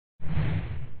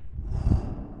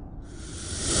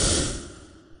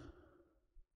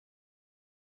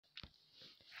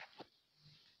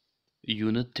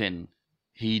Unit 10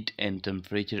 Heat and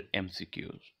Temperature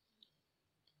MCQs.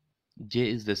 J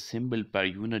is the symbol per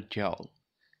unit joule.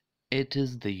 It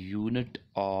is the unit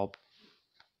of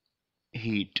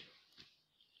heat.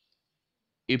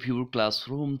 If your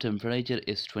classroom temperature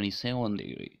is 27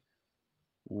 degrees,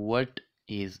 what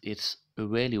is its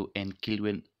value in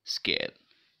Kelvin scale?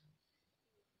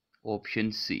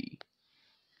 Option C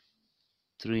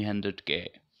 300 K.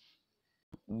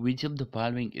 Which of the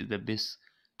following is the best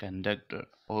conductor?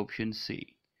 Option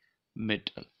C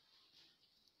metal.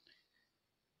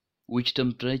 Which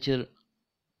temperature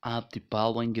of the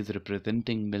following is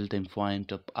representing melting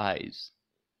point of ice?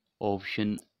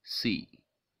 Option C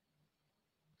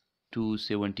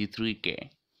 273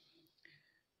 K.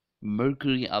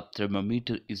 Mercury of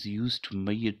thermometer is used to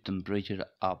measure temperature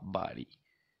of body.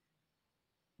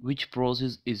 Which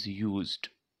process is used?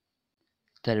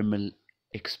 Thermal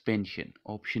expansion.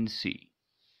 Option C.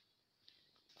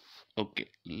 Okay,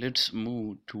 let's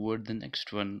move toward the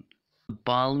next one. The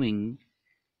following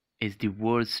is the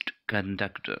worst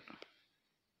conductor.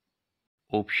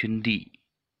 Option D.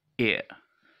 Air.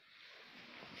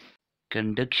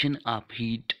 Conduction of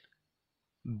heat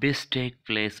best take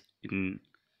place in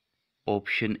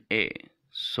option A.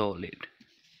 Solid.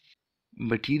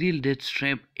 Material that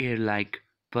trap air like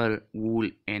fur, wool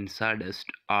and sawdust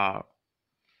are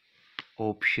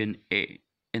option A.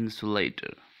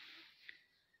 Insulator.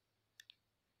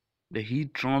 The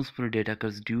heat transfer that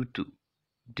occurs due to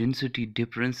density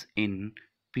difference in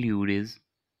fluid is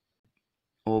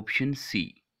option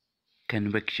C.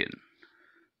 Convection.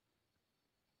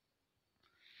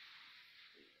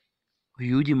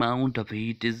 Huge amount of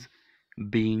heat is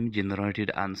being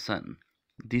generated on sun.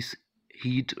 This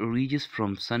heat reaches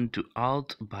from sun to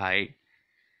earth by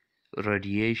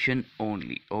radiation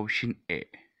only. Option A.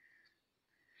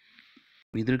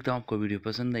 उम्मीद रखता हूँ आपको video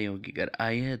पसंद आई होगी। अगर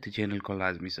आई है तो channel को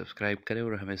लाजमी सब्सक्राइब करें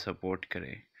और हमें सपोर्ट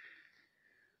करें।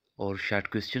 और शॉर्ट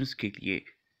क्वेश्चंस के लिए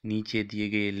नीचे दिए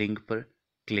गए लिंक पर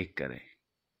क्लिक करें।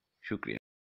 शुक्रिया।